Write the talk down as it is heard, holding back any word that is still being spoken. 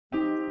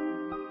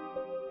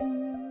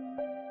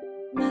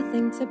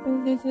Nothing to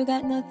prove if you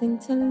got nothing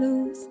to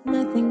lose.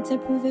 Nothing to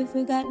prove if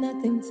you got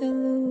nothing to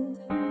lose.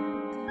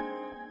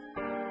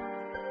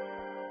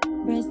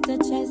 Rest the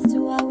chest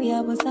to how we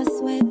was a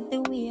sweat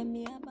the way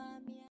me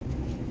about me.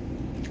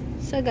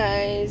 So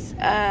guys,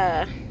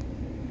 I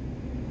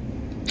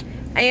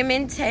am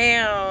in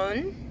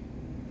town,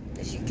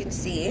 as you can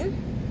see.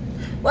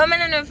 Well, I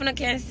don't know if I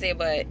can say,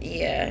 but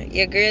yeah,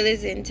 your girl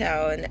is in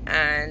town,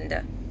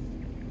 and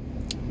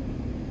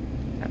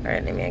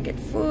apparently I get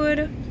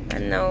food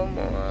and no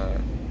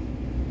more.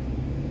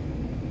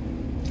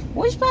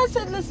 Which part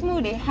said the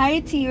smoothie? High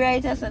tea,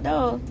 right? I said,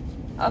 oh,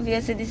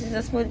 obviously this is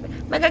a smoothie.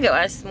 I gotta get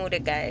one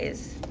smoothie,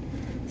 guys.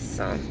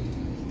 So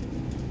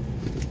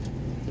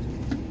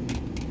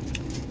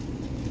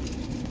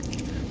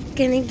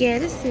gonna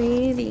get a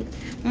smoothie.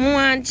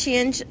 More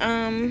change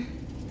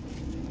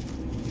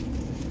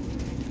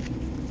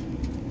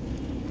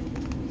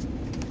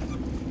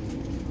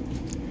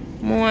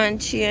more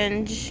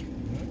change.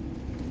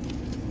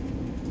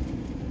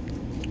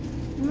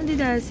 What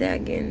did I say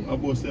again? I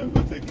both say I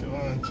go take your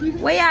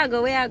hand. Where y'all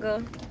go? Where y'all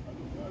go?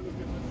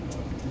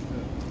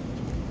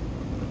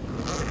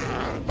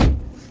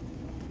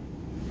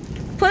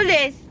 Pull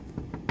this.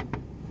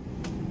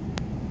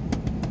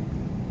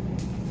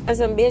 As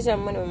some beige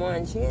money we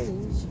want to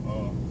change.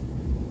 Oh.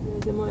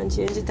 We want to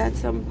change it at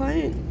some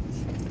point.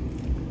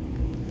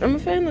 I'm gonna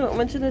find out how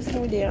much of the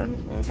smoothie. I'm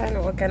gonna find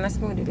out what kind of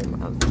smoothie they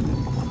have.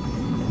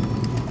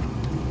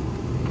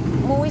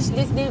 I wish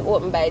this didn't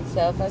open by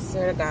itself, I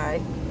swear to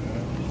God.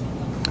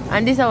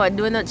 And this is our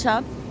donut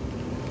shop.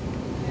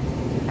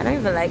 I don't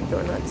even like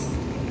donuts.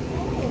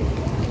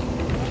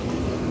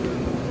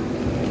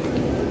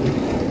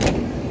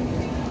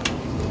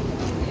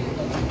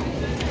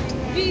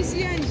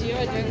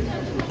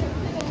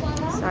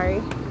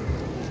 Sorry.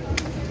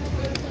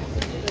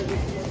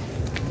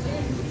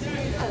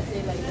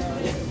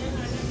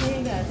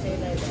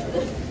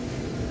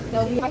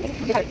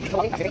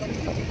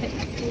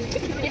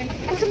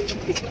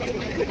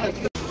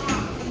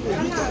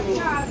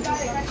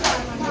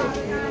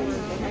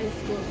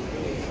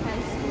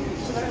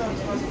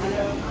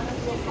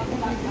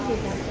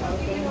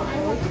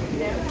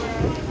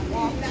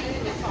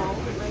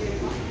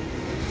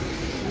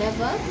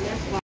 Never?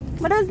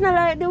 But that's not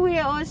like the way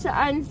she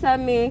answer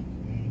me.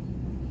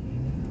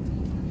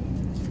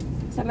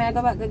 So I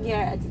go back to get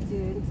her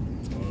attitude.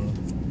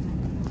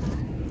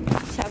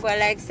 She go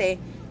like say,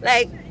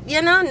 like,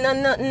 you know,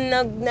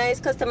 no nice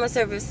customer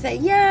service. Say,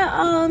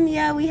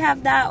 yeah, we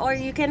have that, or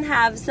you can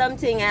have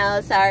something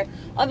else, or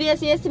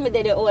obviously you see me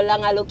did it all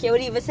long. I look, you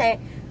would even say,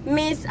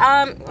 Miss,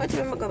 what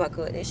should I go back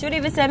with? Should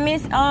even say,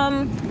 Miss,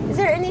 is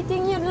there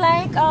anything you'd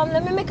like?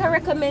 Let me make a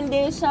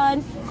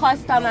recommendation.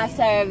 Customer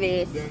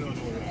service.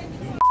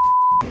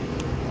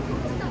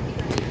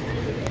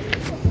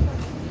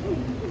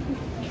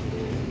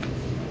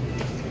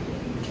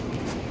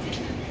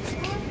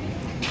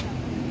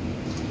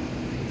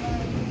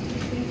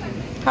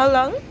 How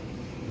long?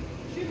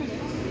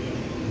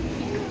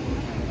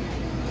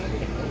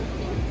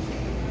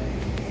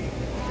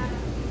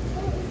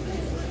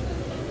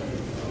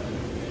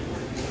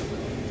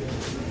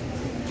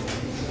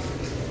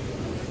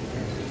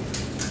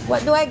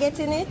 What do I get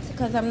in it?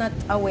 Because I'm not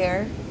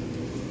aware.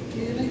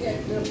 You're gonna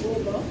get the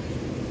boba,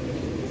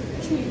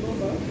 chewy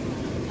boba,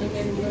 and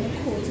then we're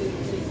gonna coat it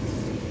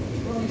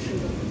with brown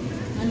sugar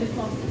and the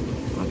coffee.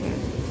 Okay.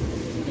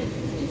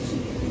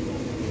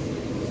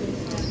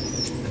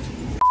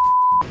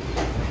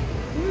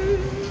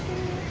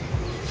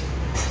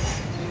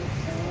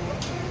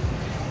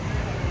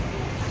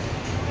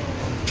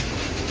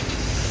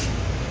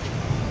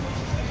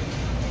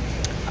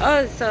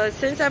 Oh, so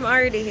since I'm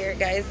already here,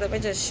 guys, let me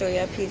just show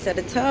you a piece of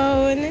the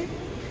town.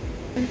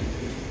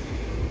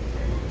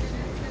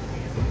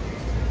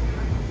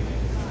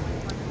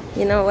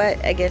 You know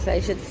what? I guess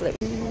I should flip.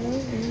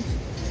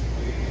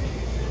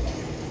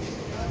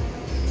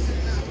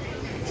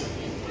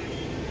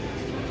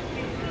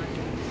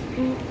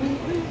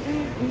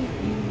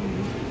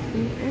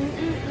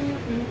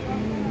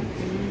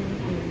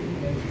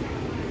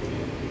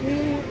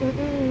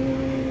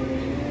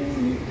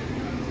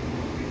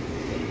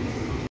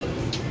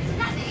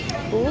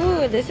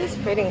 Ooh, this is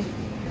pretty.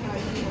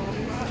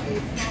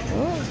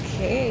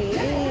 Okay.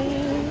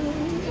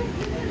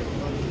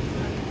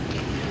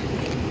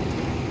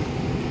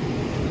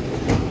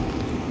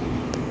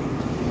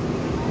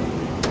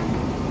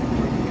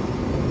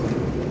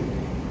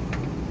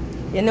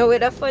 You know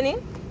what's funny?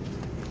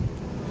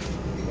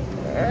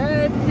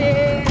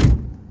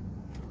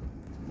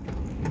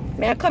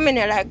 May I come in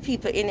here like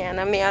people in here and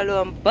I'm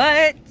alone,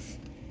 but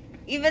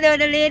even though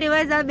the lady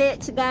was a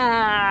bitch,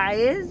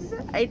 guys,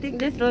 I think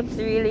this looks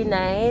really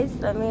nice.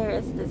 Let me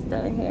rest this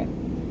down here.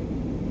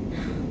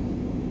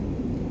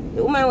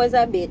 The woman was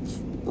a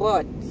bitch,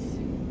 but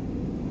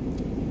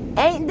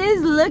ain't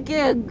this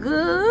looking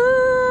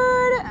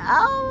good?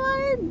 Oh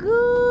my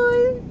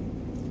god.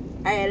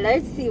 Alright,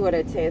 let's see what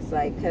it tastes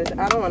like, because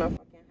I don't want to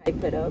fucking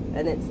hype it up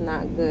and it's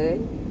not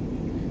good.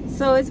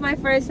 So it's my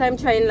first time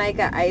trying like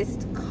an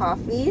iced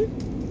coffee.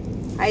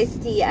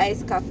 iced tea,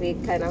 iced coffee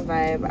kind of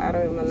vibe. I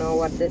don't even know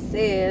what this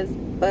is,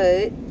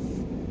 but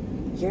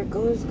your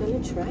girl's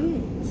gonna try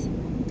it.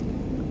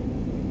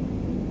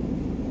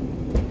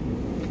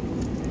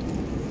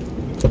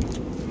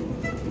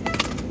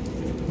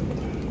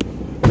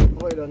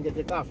 Why you don't get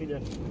the coffee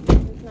then?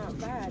 It's not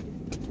bad.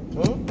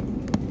 Huh?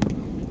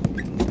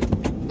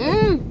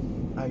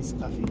 Iced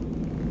coffee.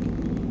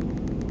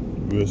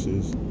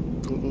 Versus.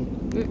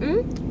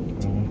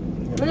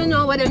 I don't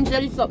know what them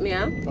jelly something,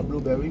 yeah? A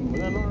blueberry. I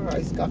don't know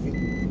iced coffee.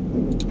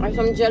 Or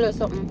some jelly or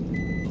something.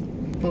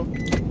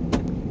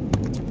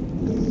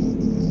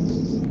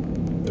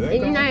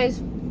 It's nice.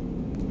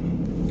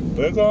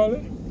 What you call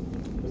it?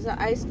 It's an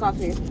iced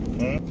coffee.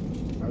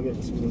 I'll get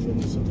this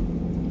one.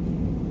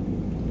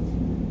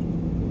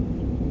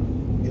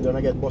 You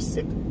don't get bus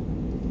sick?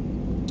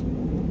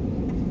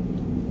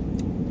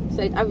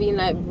 So it's having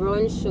like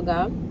brown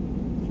sugar.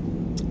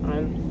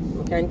 And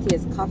you can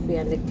taste coffee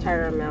and the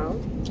caramel.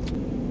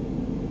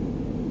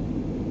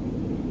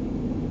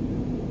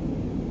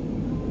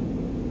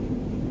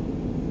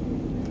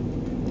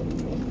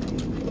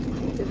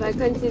 If I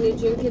continue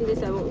drinking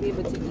this, I won't be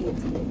able to eat.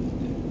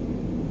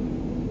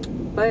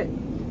 But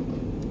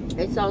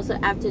it's also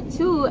after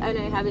 2 and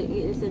I haven't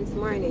eaten since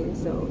morning,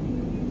 so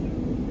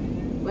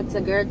what's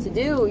a girl to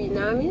do, you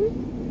know what I mean?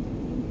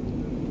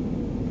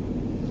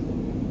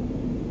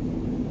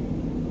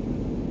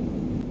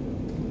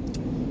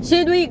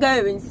 Should we go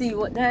and see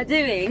what they're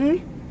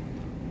doing?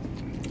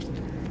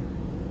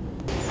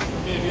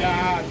 Maybe I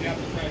have to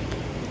try.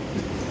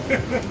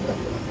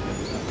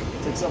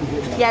 Take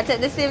something. Yeah, take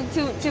the same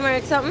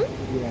turmeric something?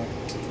 Yeah.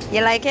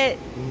 You like it?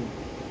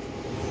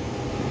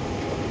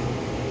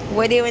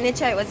 What do you want to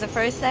try? It was the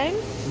first time?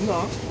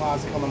 No, I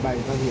was coming by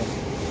it here.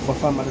 But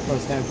from the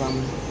first time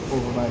from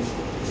over by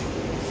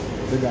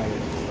the guy.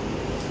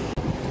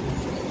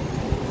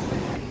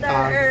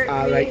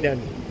 Alright then.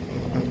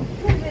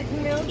 Is it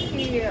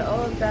milky?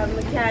 Oh damn,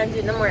 I can't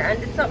drink no more. And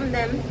there's something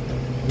them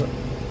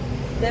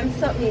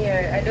something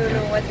here. I don't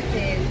know what it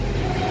is.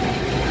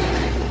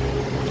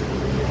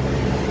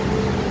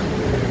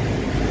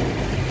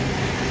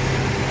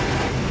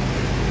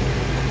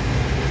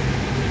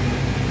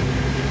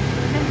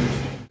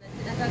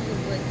 That's a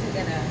good one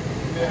together.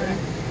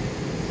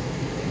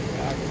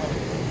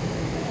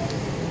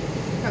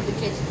 Probably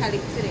catch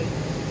calic today.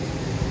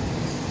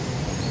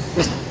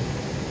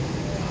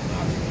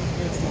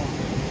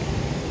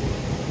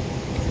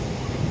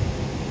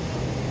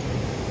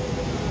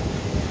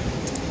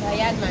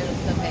 Yard man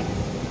looks so big.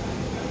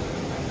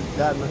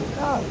 Yard man.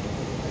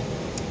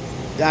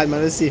 Yard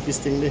man is the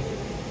safest thing there.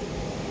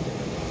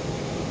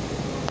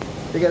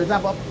 You get the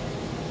top up?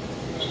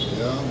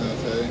 Yeah, I'm gonna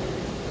tell you.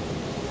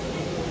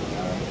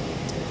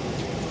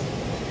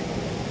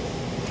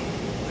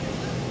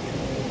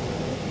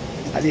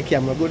 Are the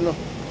camera good now?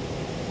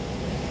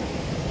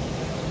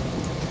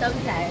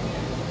 Sometimes.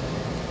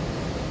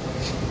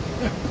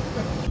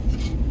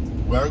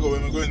 Where I go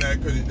when I go in there,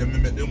 because they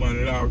make the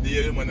man laugh.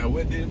 The man,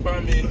 what did for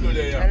me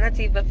today? I'm not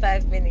even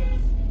 5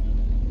 minutes.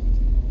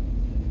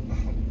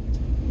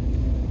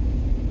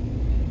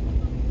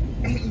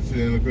 So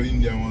they look at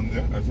Indian one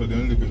there. I saw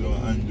them look at the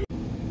Anjo.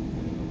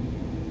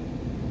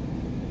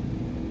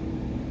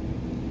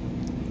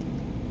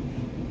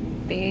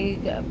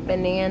 Big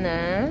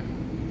banana.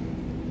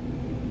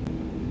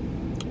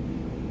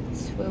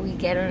 That's where we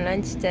get our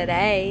lunch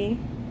today.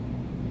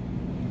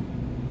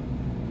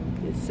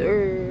 Yes,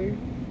 sir.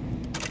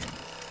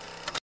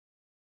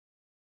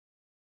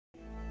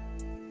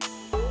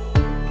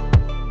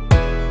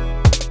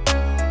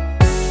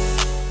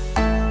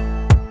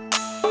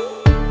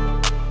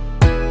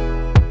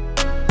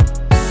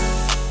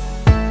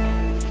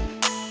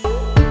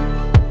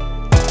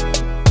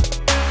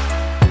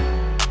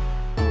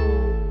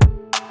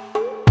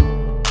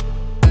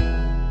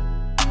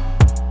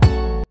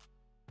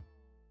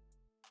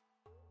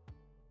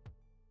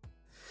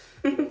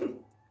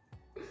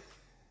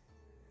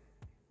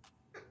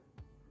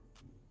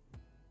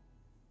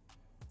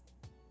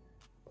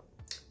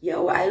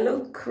 Yo, I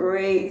look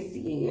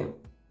crazy.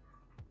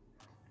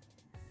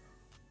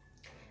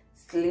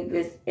 Sleep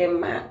is in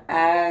my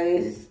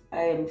eyes.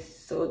 I am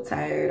so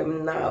tired.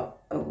 I'm not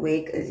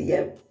awake as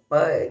yet,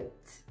 but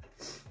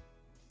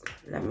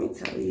let me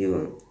tell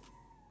you,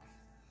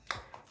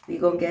 we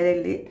gonna get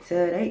it lit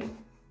today.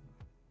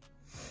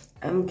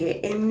 I'm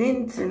getting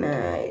in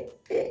tonight.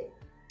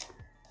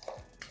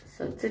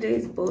 So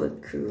today's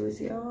boat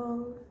cruise,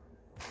 y'all.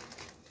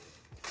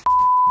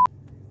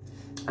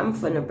 I'm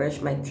gonna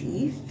brush my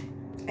teeth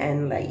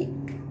and like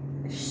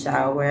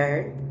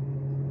shower.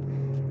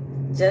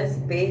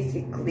 Just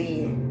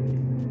basically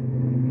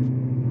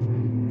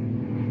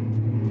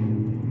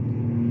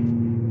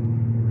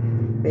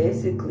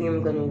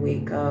I'm gonna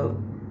wake up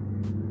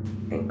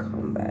and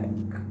come back.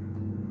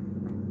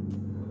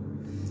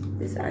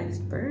 This eye is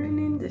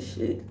burning the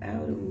shit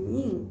out of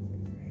me.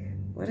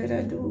 What did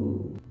I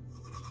do?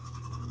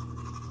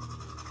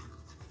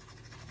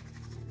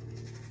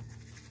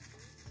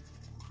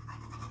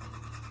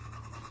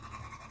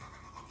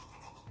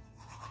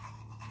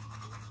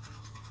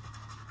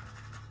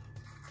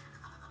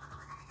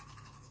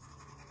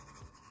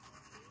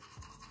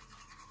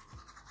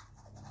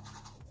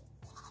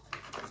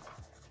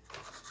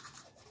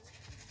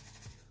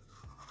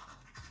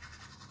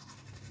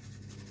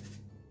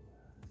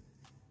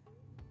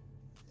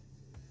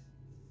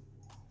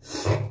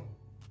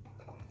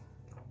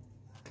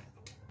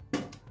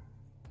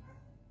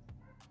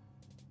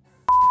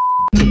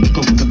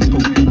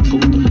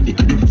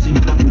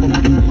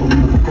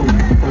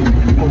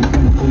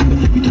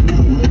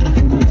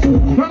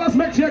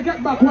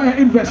 back while you're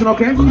investing,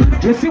 okay?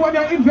 You see when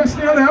you're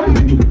investing in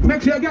them,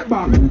 make sure you get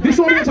back. This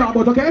one we're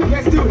talking about, okay?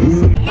 Let's do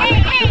this.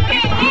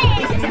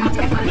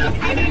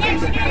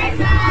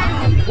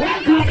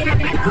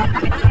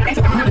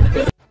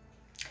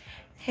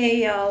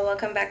 Hey y'all,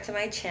 welcome back to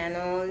my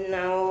channel.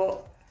 Now,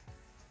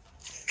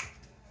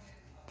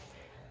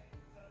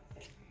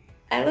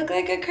 I look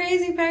like a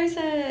crazy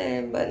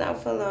person, but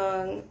not for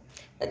long.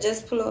 I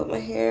just pull out my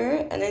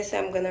hair and I say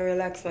I'm gonna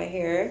relax my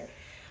hair.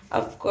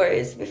 Of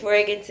course, before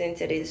I get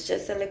into this,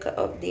 just a little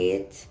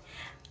update.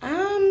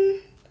 I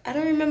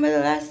don't remember the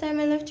last time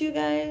I left you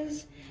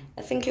guys.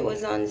 I think it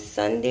was on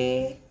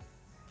Sunday.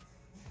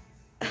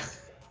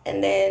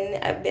 And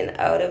then I've been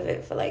out of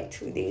it for like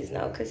 2 days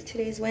now because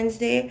today's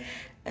Wednesday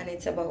and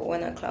it's about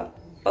 1 o'clock.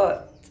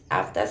 But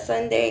after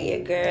Sunday,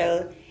 your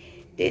girl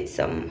did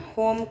some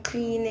home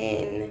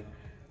cleaning,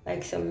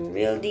 like some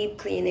real deep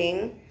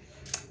cleaning.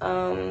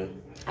 I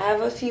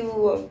have a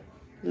few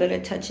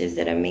little touches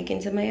that I'm making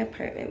to my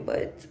apartment,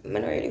 but I'm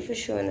not ready for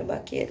showing the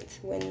back yet,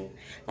 when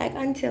like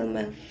until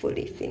I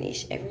fully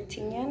finish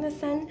everything, you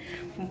understand?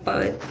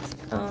 But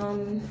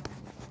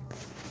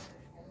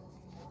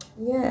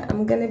yeah,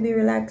 I'm gonna be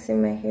relaxing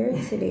my hair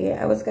today.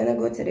 I was gonna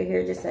go to the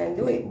hairdresser and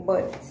do it,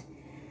 but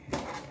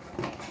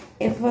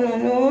if I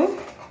don't know,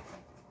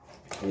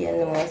 you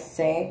know,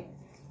 say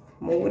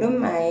I wouldn't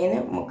mind.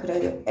 I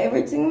could do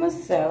everything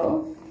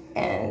myself,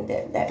 and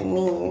that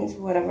means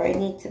whatever I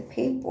need to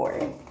pay for,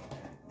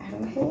 I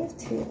don't have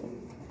to.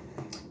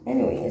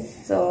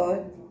 Anyways,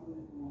 so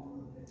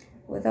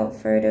without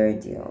further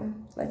ado,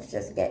 let's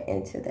just get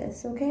into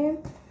this, okay?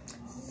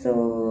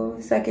 So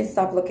I can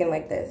stop looking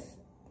like this.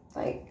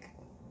 Like,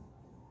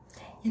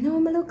 you know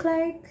what I look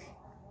like?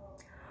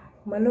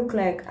 I look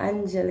like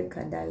Angelica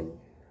Dali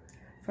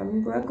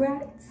from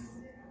Rugrats.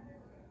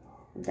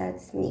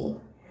 That's me.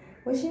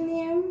 What's your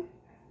name?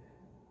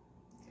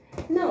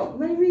 No,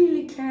 I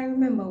really can't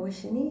remember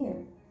what's your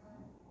name.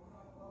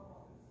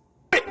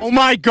 Oh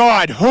my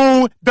God,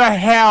 who the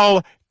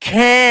hell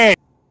cares?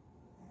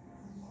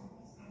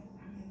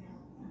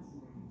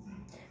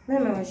 I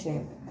don't know what's your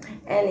name.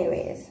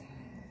 Anyways,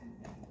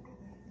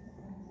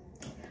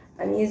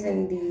 I'm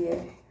using the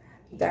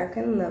Dark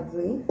and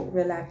Lovely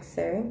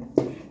relaxer.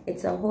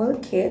 It's a whole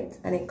kit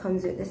and it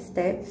comes with the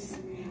steps.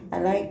 I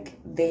like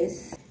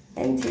this.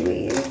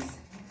 Anyways,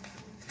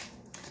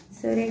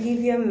 so they give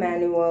you a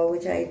manual,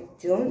 which I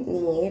don't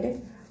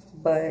need,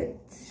 but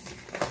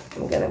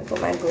I'm gonna put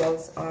my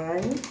gloves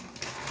on.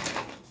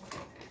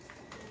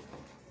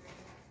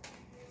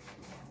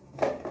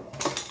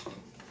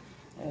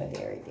 Oh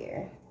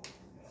dear.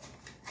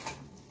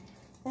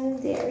 Oh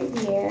dear.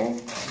 Yeah.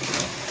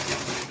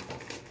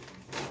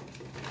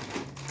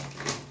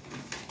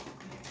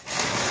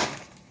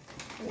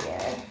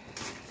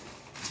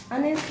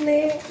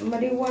 Honestly,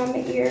 I want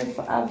my ear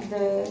to have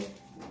the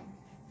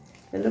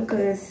look of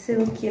the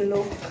silky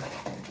look.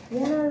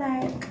 You know,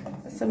 like,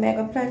 so I'm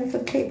gonna plan for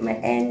clip my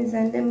ends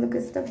and them look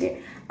of stuff there.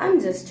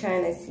 I'm just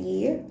trying to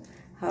see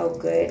how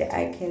good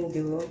I can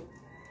do.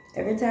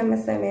 Every time I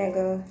say I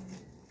go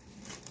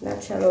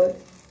natural out.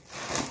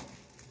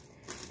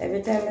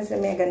 Every time I say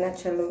I go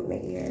natural out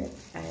my ear,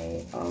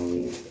 I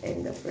always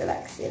end up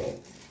relaxing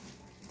it.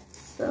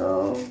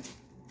 So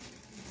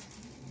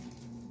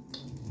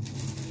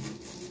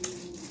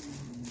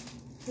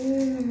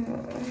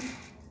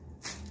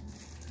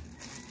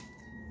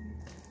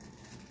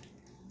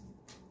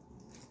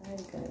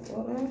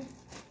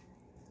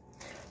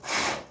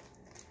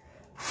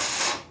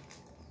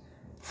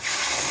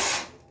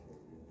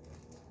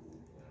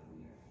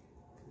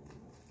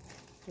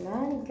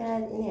Lord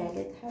God, in here I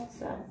get hot,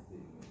 sir.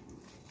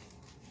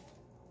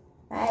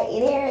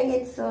 In here I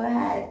get so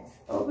hot.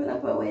 Open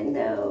up a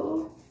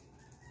window.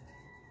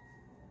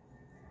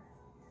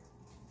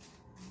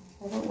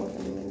 I don't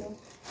open the window.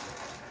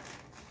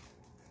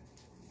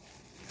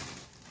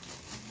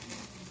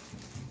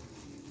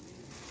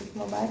 If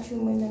my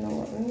bathroom window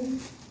not open,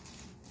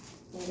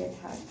 I get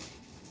hot.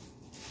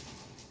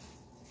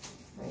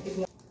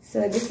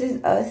 So this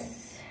is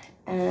us,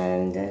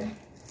 and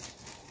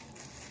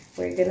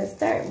we're gonna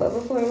start. But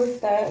before we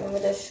start, I'm gonna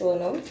just show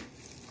them.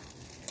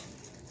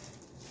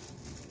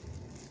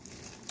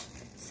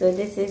 So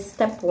this is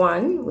step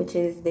 1, which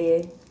is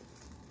the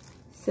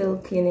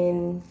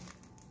silkening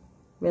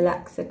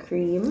relaxer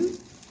cream.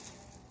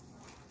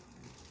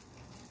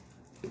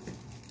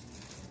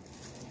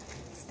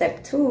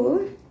 Step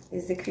 2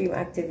 is the cream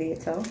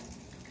activator.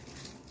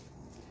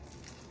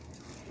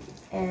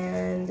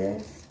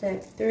 And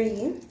step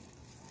 3,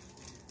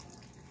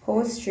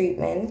 post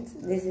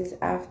treatment. This is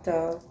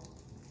after,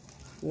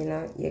 you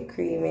know, you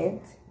cream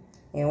it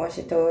and wash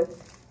it out.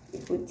 You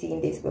put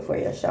in this before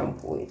you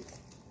shampoo it.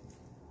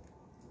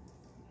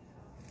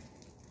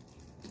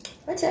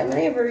 Watch out,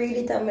 I never read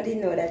it and I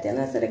didn't know that. You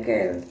know, so the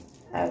girls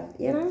have,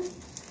 you know,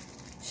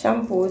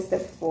 shampoo,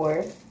 step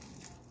 4.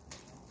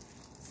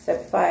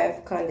 Step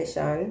 5,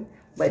 condition.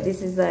 But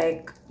this is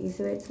like, you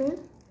see what it says?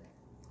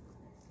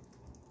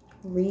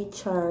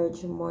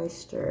 Recharge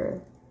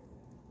moisture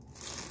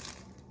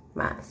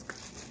mask.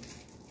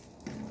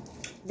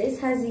 This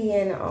has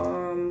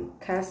in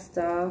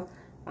castor,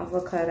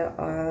 avocado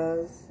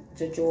oils,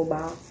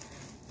 jojoba,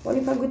 all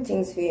of good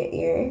things for your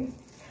ear.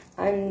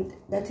 And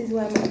that is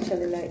why I'm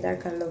actually like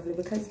Dark and Lovely,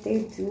 because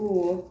they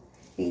do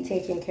be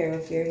taking care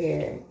of your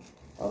hair.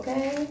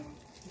 Okay?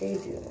 They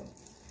do.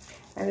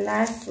 And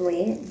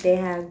lastly, they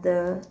have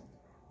the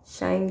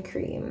shine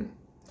cream.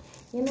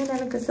 You know that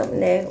look at something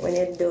there when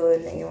you're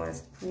done and you want to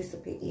spruce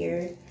up your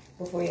ear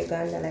before you're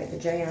gone to like the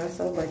dryer and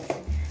so, but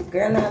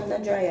girl, I have no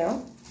dryer.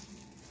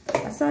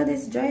 I saw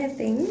this dryer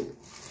thing.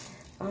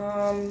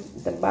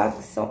 The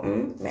bag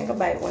something. I go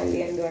buy it one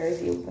day and do a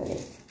review on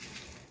it.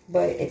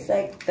 But it's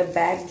like the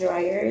bag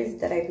dryers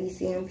that I be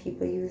seeing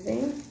people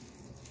using.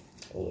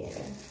 Yeah.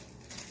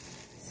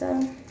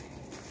 So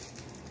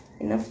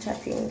enough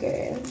chatting,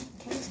 girl.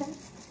 Can't chat.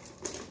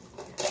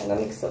 I'm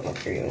gonna mix up my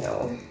cream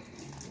now.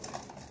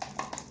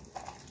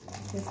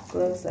 These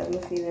gloves have me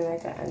feeling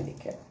like an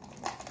handicap.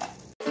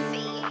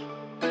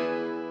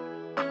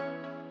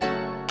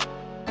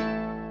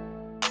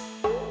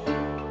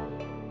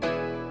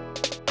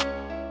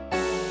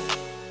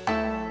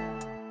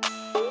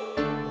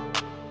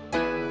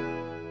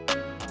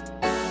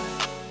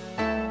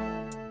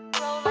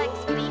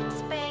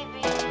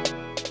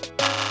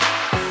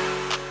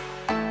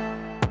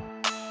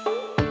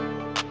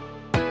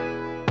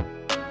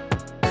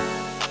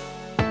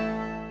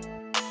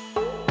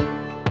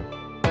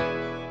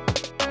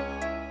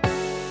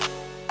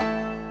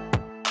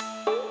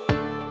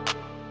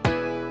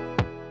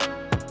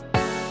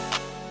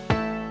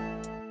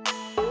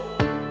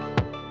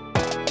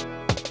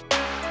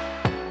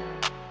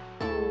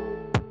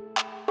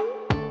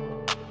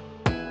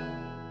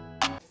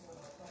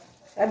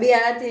 I be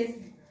an artist.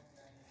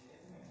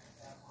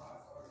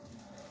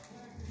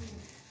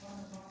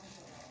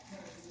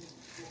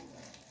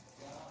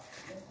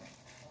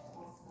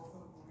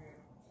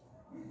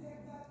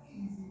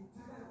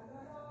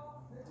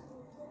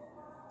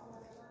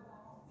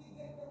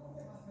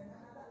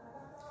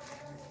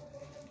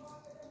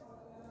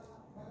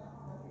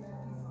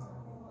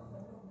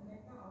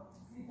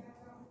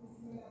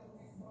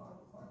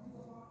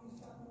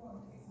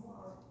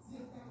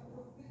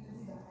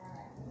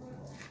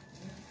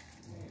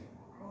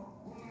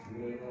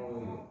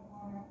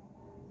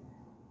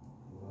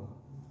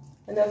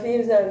 Enough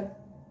hymns on.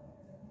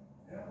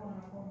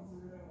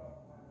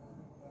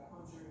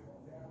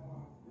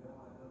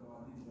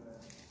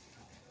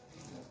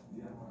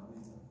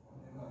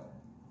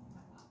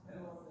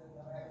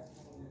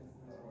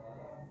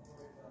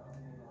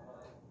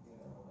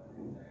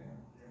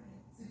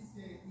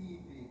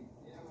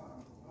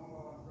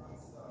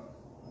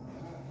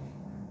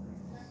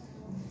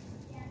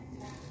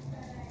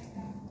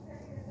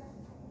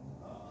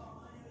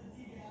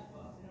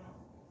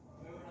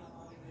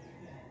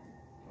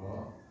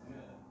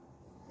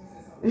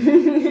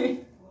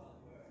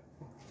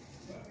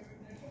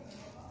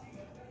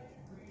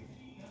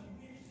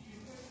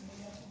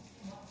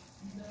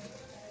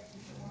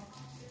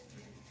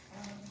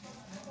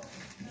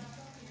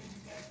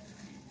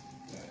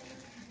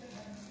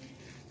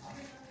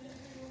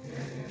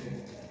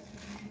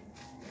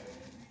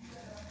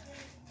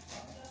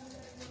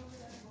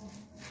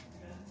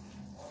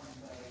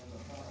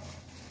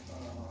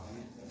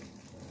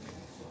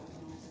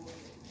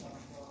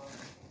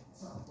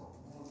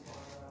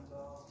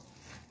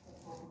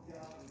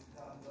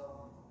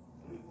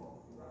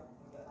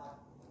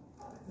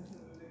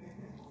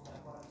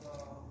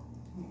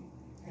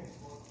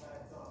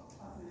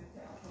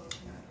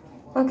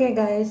 Okay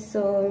guys,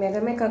 so I'm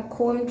gonna make a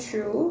comb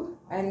through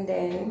and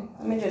then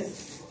let me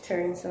just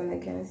turn so I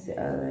can see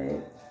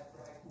alright.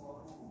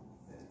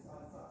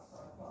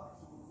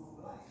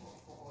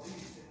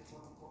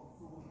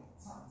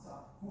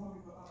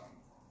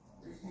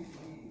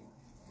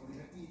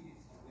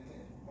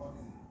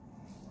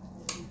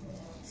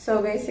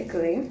 So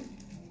basically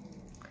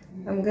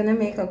I'm gonna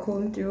make a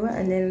comb through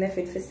and then left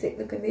it for sit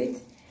look a bit.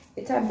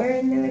 It'll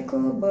burn a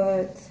little,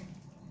 but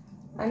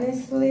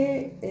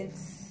honestly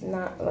it's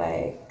not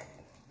like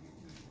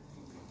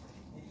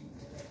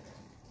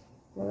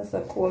I'm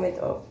just comb it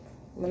up.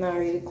 I'm not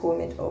really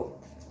comb it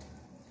up,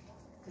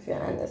 if you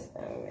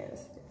understand me.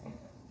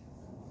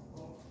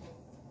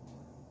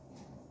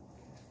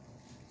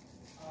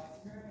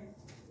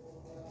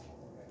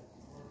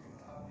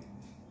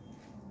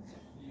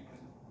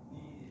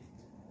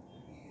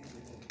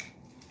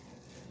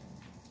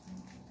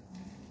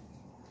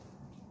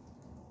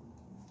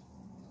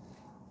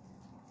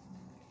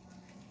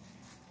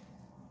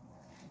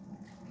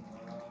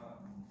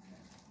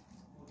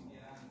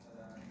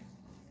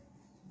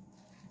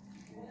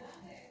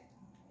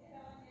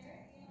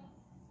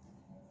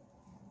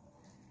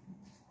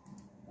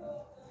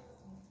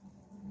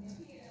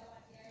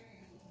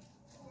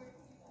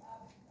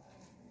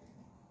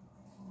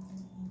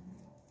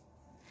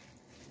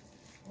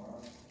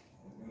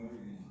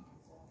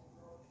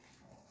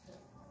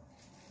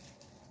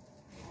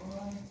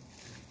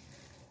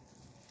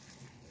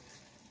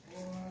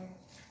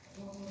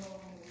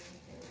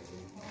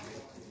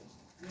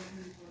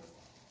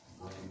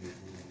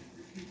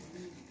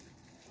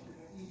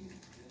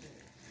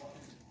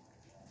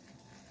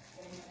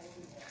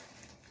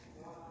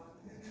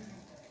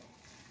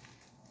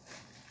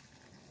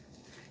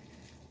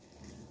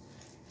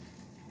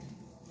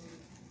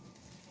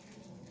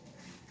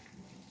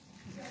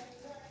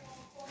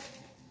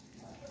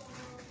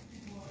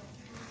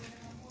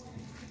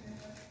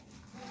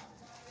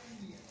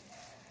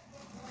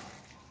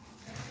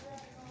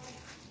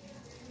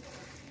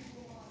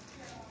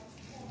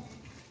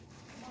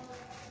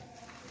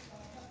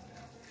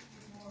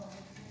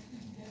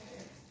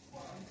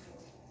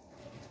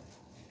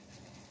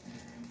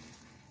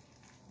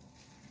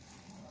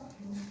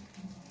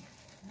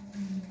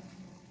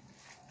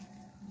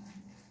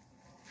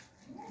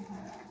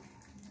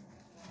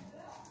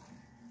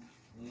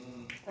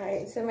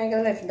 Alright, so I'm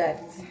gonna left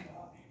that.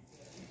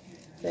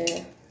 So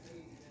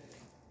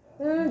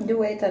do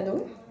what I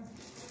do.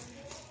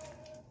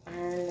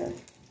 And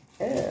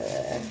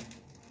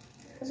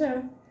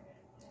so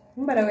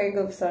better way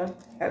go, so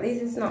at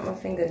least it's not my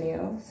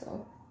fingernail,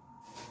 so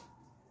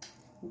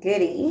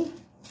goody.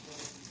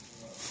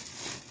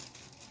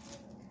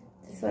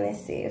 This one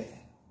is safe.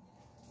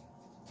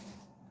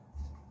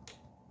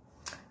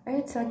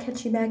 Alright, so I'll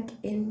catch you back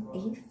in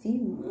a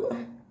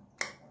few.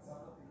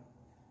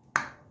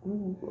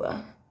 Ooh.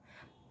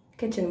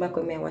 Catching back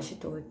with me and wash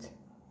it out.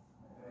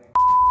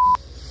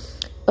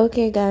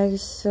 Okay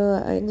guys,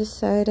 so I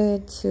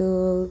decided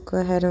to go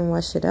ahead and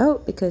wash it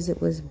out because it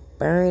was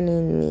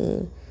burning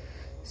me.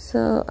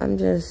 So I'm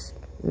just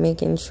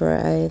making sure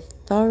I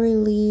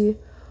thoroughly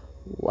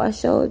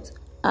wash out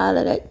all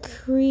of that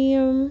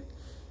cream.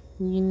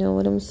 You know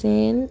what I'm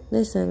saying?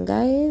 Listen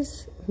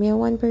guys, me and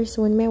one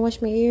person, when I wash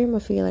my hair, I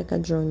feel like I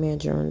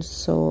drown.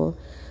 So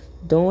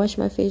don't wash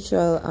my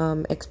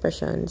facial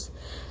expressions.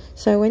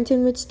 So I went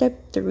in with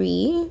step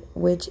 3,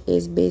 which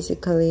is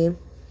basically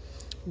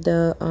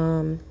the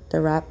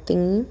wrap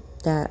thing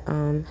that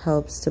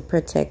helps to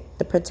protect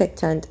the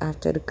protectant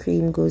after the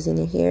cream goes in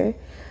your hair.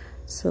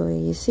 So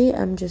you see,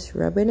 I'm just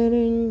rubbing it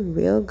in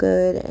real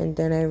good, and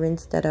then I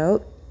rinse that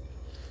out.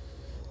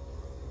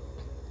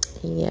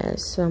 Yeah,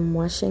 so I'm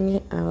washing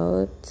it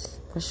out,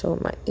 wash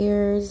out my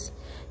ears.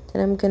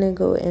 Then I'm gonna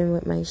go in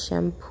with my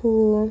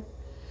shampoo.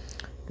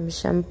 I'm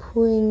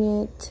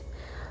shampooing it.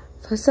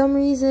 For some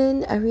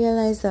reason, I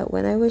realized that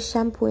when I was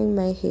shampooing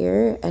my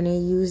hair and I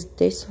used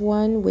this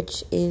one,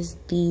 which is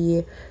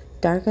the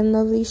Dark and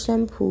Lovely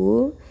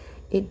shampoo,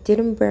 it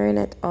didn't burn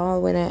at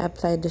all when I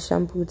applied the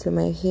shampoo to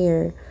my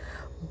hair.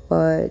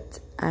 But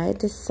I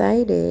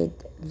decided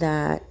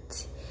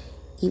that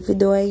even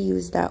though I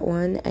used that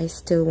one, I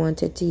still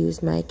wanted to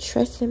use my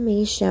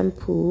Tresemme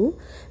shampoo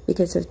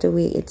because of the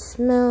way it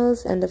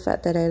smells and the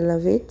fact that I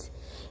love it.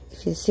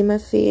 If you see my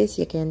face,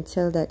 you can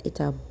tell that it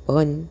a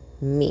bun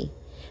me.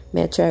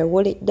 May I try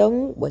hold it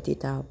down, but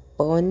it a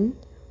bun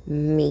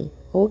me.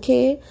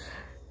 Okay?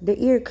 The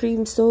ear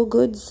cream so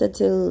good so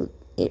till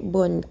it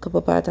bun a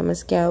couple parts of my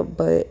scalp,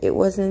 but it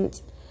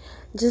wasn't,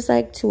 just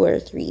like 2 or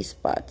 3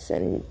 spots,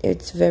 and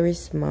it's very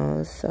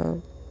small.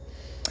 So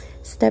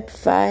step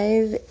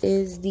 5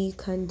 is the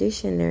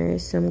conditioner.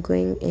 So I'm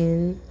going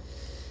in,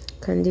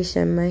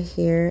 condition my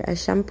hair. I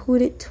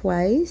shampooed it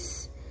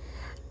twice,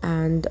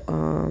 and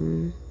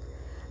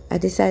I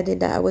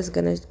decided that I was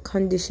gonna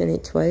condition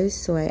it twice,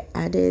 so I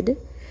added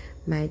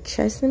my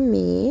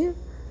Tresemme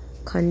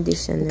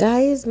conditioner.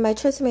 Guys, my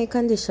Tresemme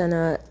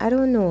conditioner, I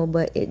don't know,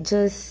 but it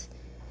just,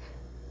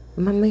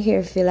 my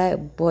hair feel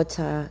like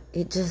butter.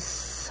 It just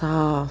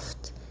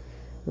soft,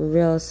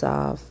 real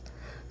soft.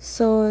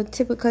 So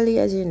typically,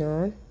 as you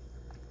know,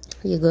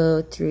 you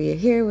go through your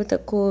hair with a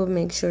comb,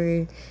 make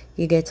sure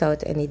you get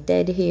out any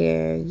dead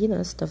hair, you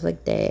know, stuff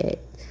like that.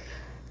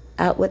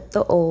 Out with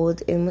the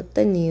old, in with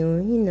the new,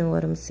 you know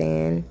what I'm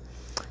saying.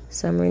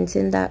 So I'm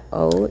rinsing that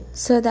out.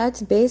 So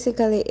that's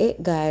basically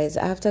it, guys.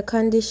 After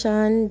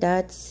condition,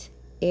 that's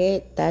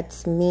it.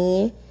 That's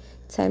me.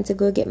 Time to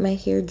go get my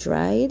hair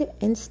dried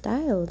and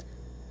styled.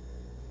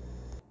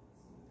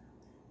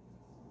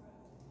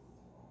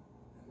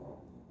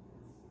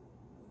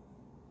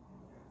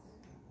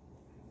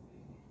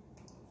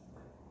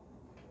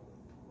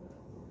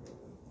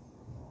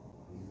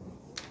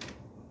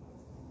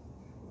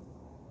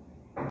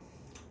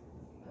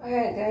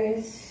 Alright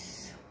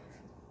guys,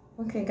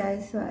 okay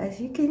guys, so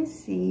as you can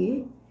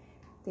see,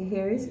 the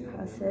hair is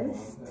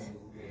processed.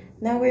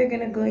 Now we're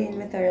gonna go in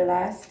with our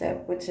last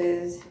step, which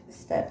is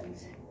step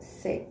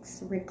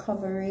 6,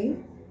 recovery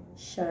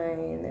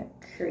shine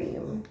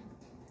cream.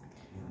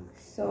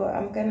 So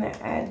I'm gonna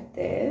add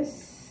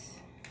this,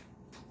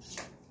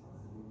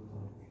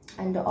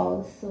 and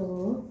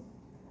also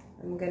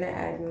I'm gonna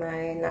add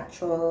my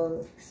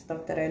natural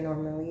stuff that I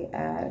normally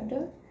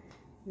add.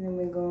 And then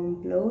we're going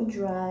to blow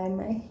dry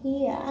my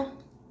hair.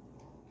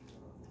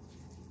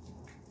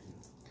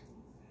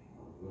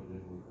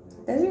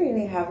 It doesn't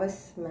really have a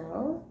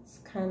smell. It's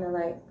kind of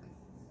like,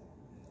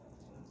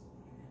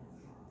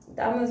 it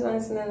almost want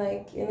to smell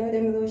like, you know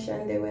them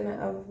lotion, they want to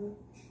have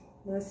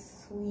a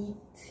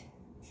sweet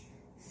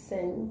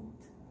scent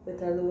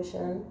with a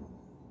lotion.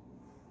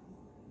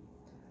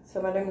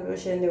 Some of them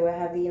lotion, they were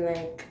having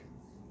like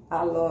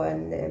aloe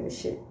and them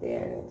shit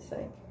there, and it's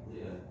like,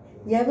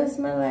 you ever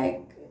smell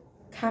like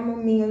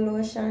chamomile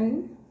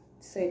lotion?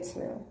 So it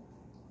smells.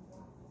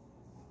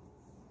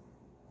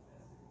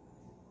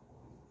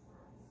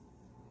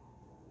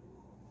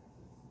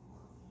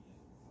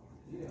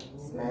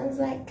 Smells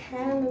like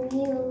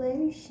chamomile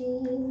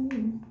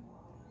lotion.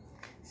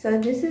 So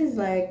this is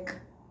like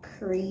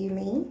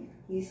creamy.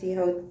 You see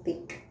how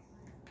thick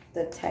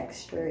the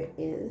texture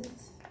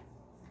is.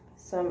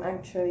 So I'm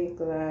actually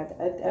glad.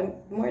 I'm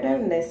more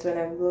than this when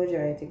I blow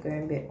dry it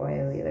going a bit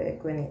oily,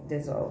 like when it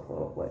dissolves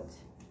out, but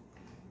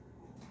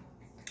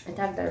it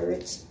have that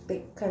rich,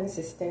 thick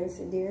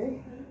consistency there.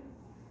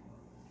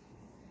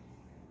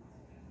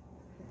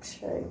 Make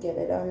sure I get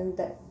it on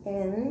the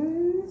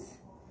ends.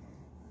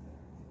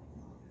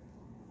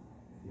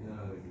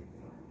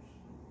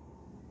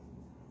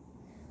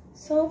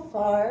 So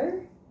far,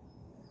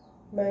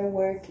 my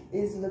work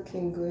is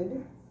looking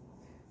good.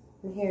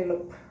 My hair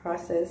look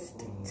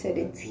processed to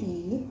the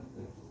T.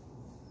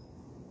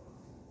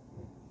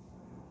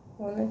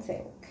 I wanna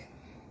think.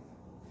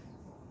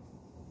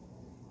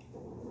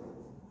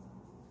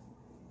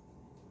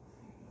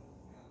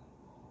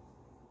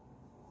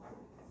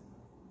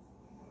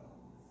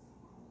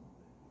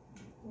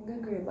 I'm gonna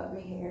agree about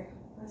my hair.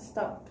 Let's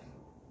stop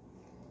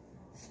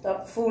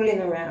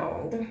fooling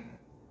around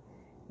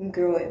and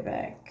grow it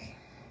back.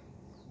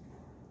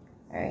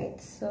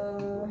 Alright,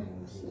 so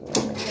let's see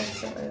what my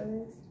next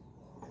oil is.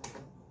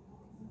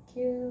 Thank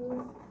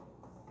you.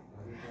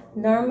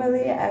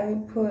 Normally I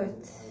would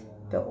put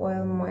the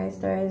oil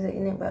moisturizer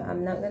in it, but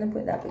I'm not gonna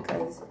put that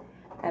because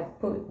I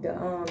put the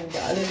olive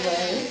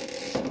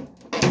oil,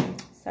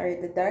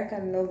 sorry, the Dark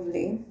and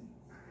Lovely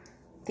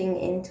thing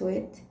into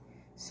it.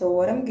 So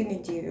what I'm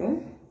gonna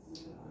do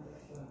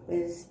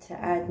is to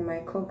add my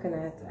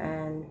coconut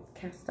and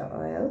castor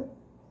oil.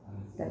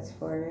 That's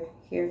for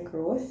hair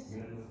growth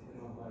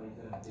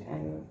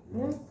and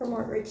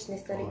promote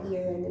richness of the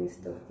ear and them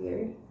stuff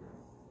here.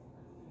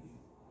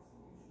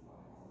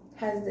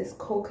 Has this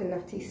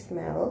coconutty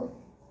smell.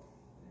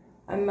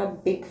 I'm a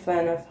big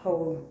fan of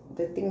how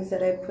the things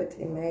that I put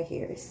in my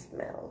hair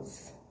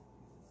smells.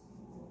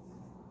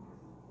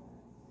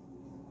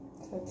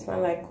 So it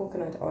smells like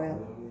coconut oil.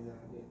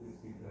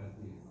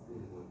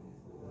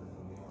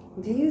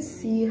 Do you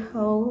see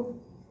how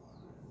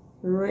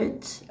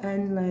rich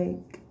and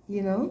like,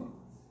 you know?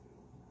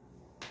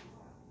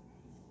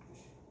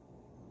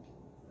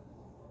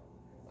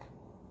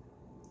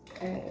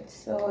 Alright,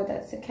 so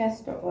that's the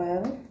castor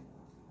oil.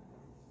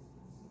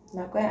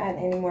 Not going to add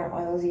any more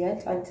oils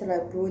yet until I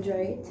blow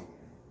dry it,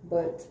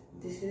 but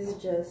this is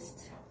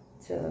just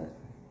to,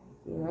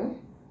 you know.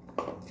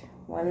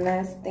 One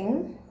last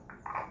thing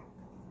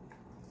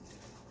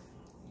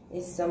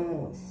is some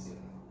mousse.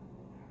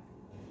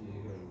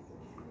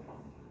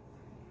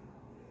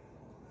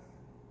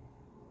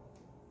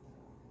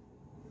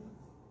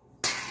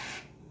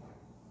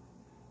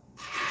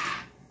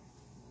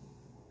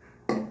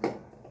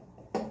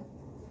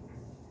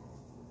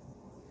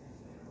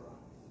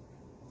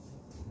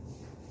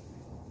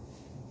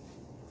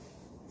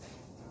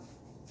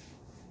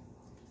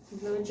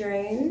 Blow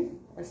drying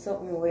is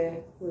something where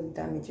will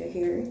damage your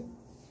hair,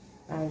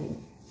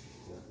 and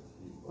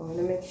I want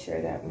to make sure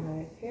that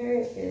my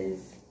hair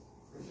is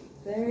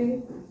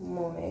very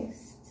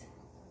moist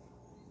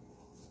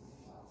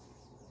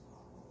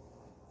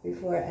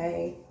before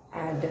I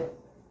add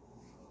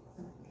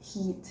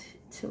heat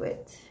to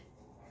it,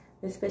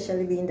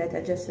 especially being that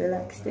I just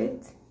relaxed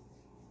it.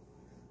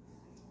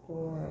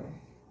 Or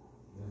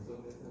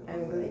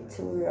angle it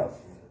too rough.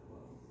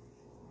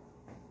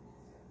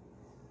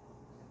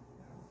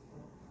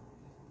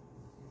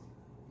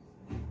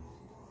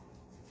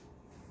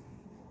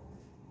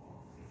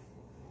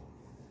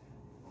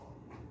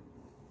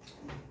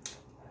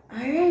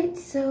 Alright,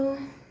 so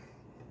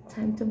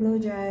time to blow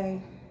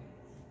dry.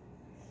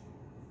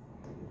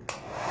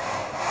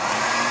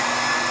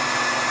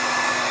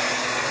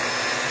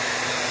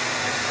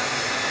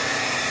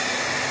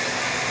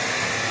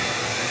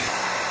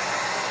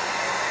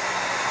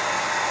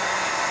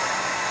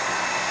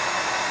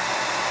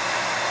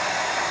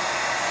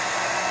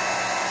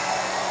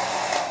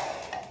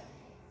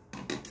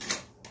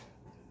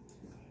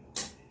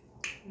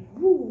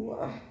 Woo.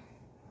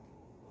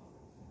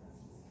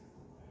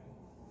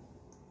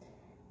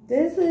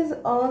 This is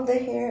all the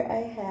hair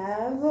I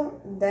have.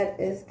 That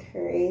is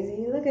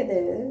crazy. Look at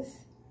this.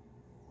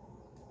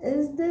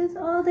 Is this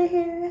all the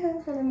hair I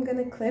have? And I'm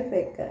gonna clip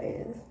it,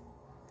 guys.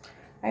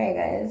 Alright,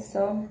 guys.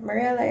 So, I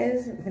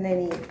realize that I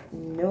need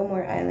no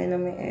more eyeliner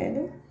on my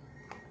head.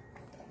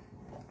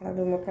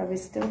 Although I'll probably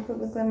still put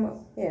the glamour.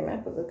 Yeah, I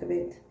might put a little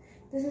bit.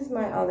 This is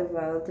my olive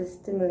oil. The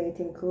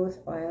stimulating growth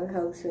oil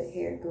helps with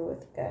hair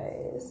growth,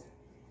 guys.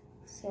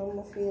 So, I'm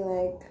gonna feel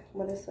like,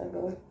 what is that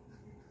going?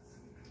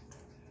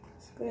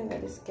 Go ahead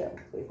and just scalp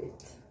with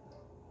it.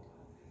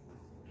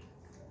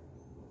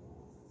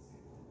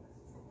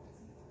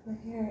 My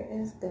hair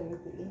is gonna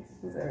be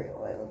very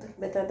oiled.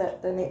 Better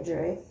that than it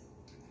dry.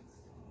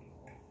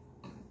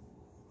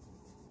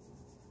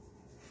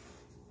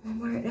 I'll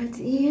work that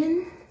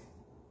in.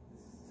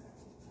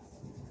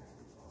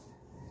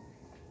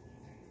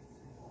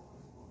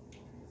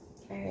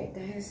 Alright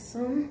guys, so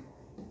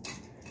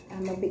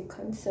I'm a bit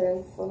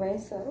concerned for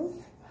myself.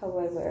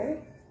 However,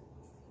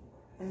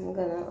 I'm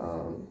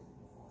gonna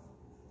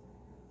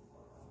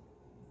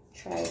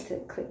try to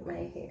clip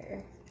my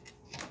hair,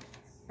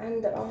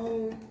 and look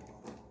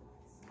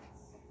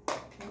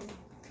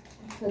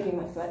at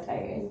my flat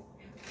iron.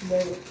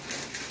 But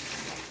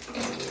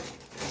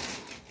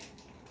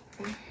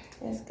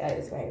yes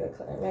guys, I'm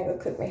gonna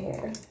clip my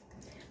hair.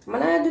 I'm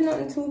not do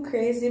nothing too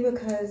crazy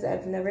because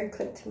I've never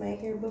clipped my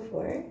hair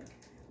before.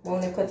 I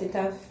only cut it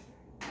off.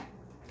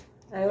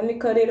 I only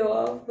cut it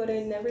off, but I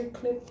never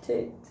clipped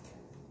it.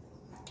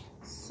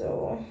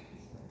 So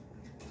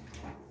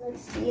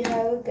let's see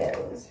how it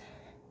goes.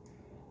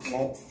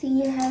 Let's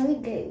see how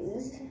it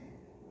goes.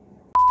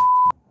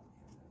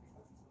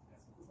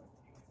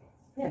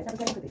 guys. I'm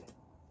trying to put it.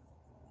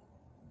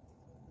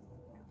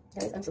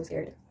 Guys, I'm so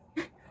scared.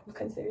 I'm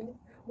concerned.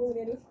 What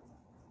will I do?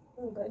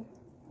 Oh god.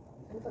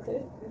 I'm fucked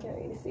it. I can't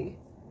really see.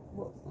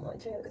 What am I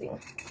trying to do?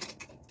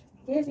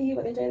 Can't see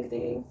what I'm trying to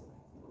do.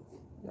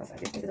 No, sorry.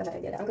 This is a bad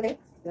idea. I'm gonna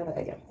do a bad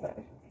idea. But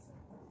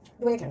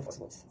the way I can first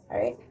moves.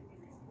 Alright?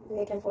 The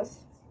way I can first.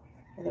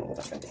 And then we'll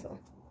move on this one.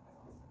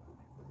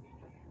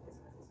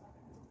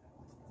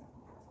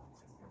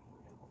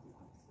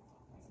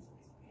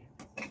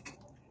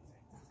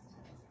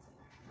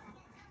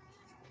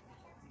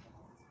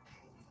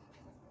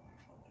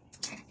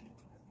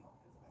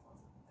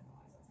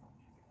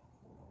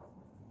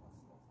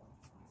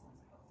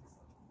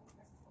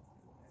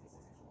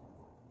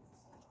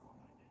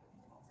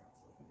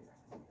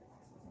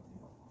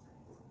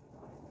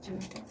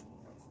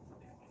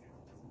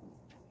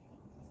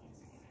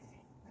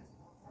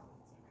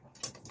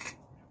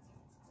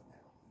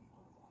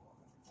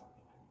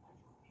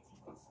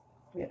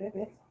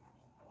 Wait.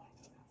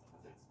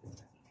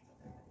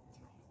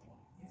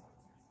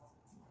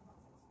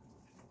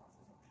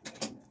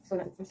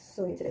 I'm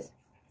so into this.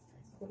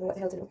 I don't know what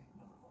the hell to do.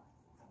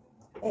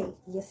 Hey,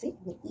 you see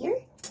my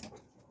ear?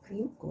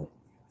 Cream good.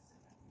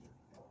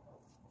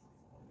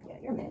 Yeah,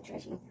 you're mad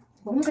trashy.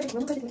 But look at it,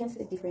 we can see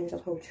the difference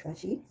of how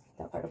trashy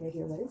that part of your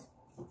hair was.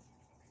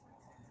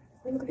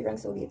 Maybe could be wrong,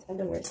 so be it. I've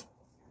done worse.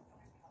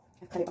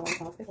 I've cut it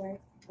all off before.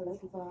 A lot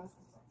of people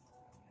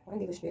want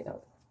to go straight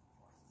out.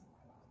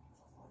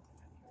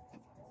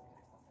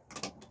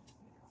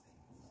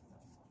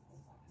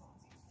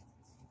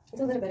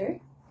 It's a little better.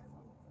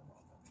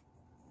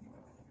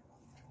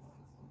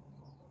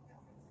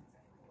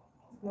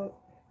 No.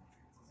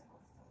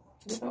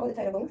 Just not all the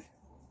tighter bones.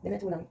 They're not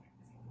too long.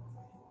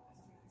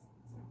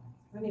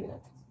 Or maybe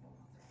not.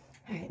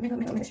 Alright, I'm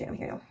gonna straighten my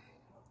hair now.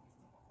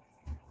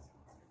 I'm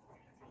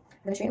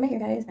gonna straighten my hair,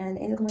 guys, and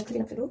any little more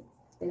cleaning up to do.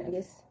 Then I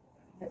guess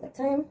at that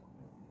time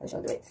I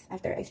shall do it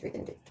after I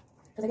straighten it.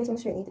 Because I guess when I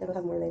straighten it, I will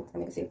have more length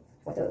and I can see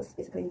what else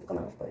basically needs to come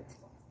off, but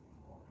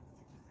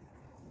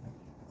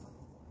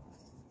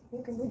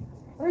you can do it.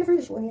 I'm ready for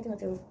the show anything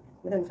until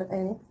we're done with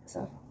ironing it.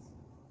 So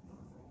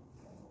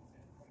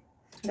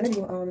I'm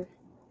gonna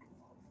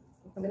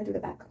do the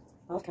back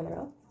off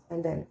camera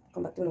and then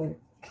come back to another one.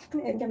 I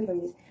can't believe I'm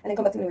this. And then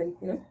come back to another one,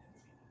 you know?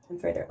 And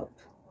further up.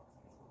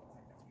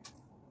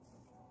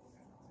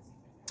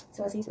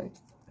 So I'll see you soon.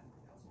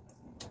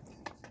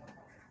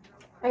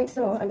 Alright,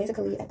 so I'm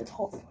basically at the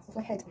top of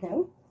my head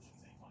now.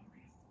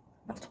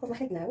 At the top of my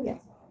head now, yeah.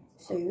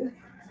 So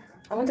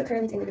I want to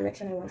curl it in the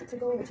direction I want it to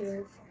go, which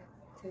is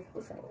to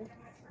this side.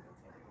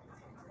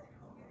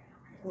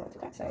 Not to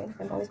that side.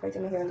 I'm always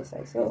parting my hair on this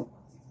side, so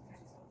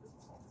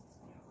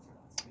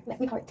let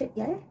me part it,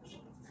 yeah?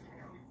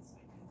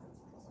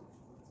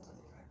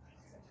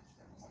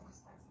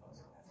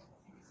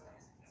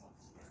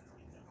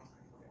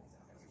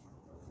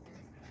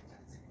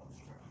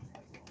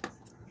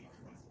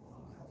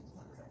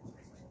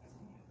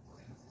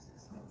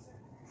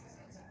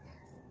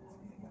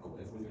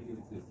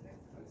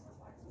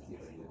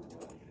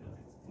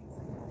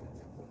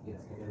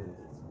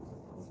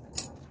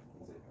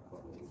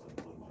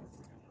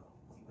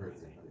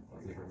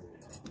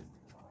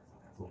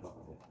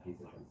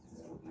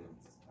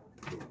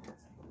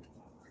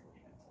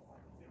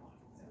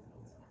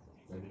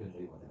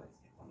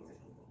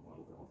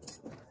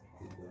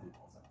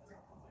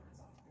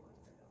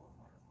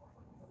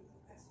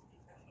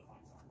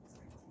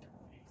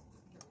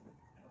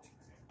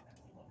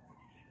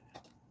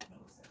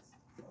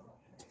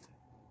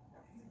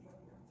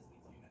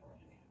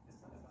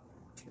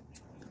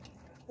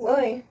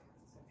 Why?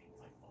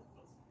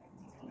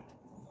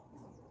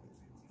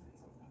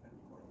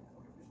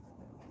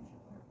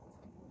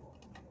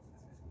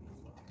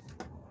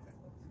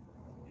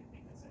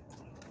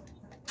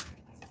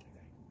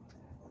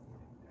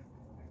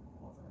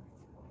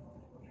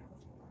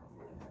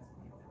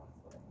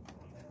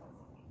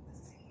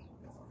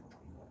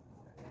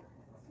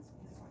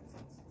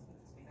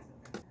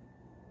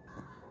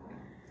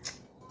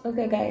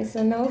 Okay guys,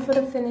 so now for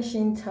the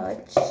finishing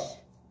touch.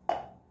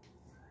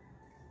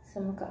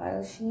 Some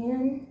oil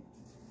sheen.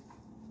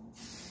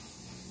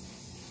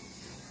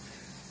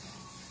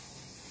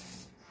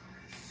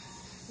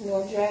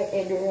 No dry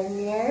egg in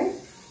here.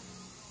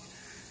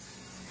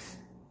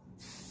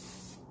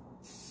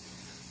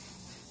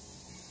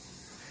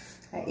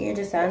 I hear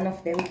just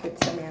enough them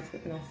put some here,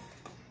 put enough.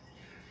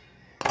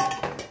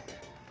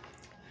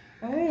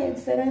 Alright,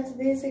 so that's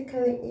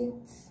basically it.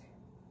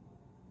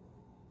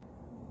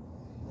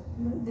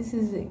 This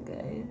is it,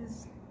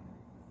 guys.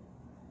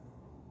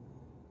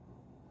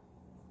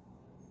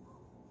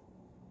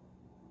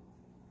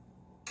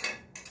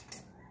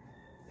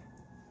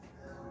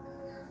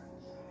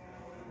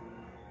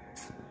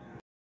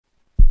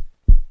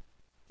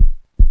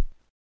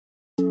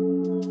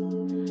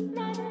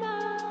 Na na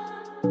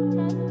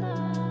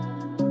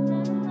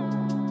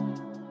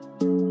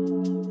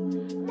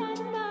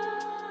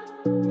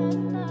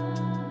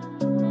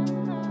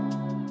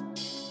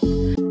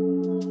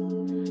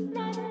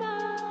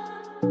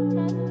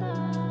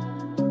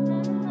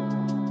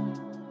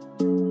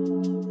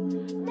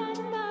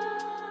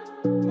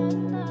Oh,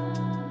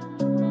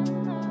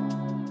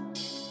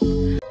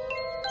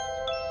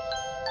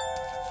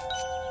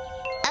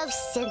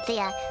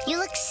 Cynthia, you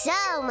look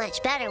so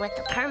much better with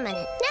the permanent.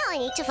 Now I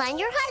need to find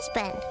your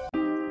husband.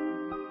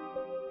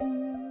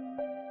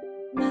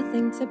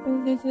 Nothing to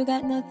prove if you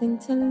got nothing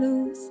to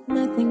lose.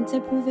 Nothing to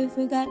prove if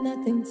you got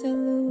nothing to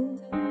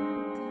lose.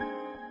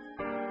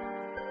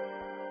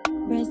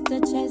 Press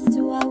the chest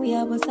to how we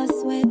was a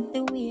sweat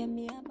the way me.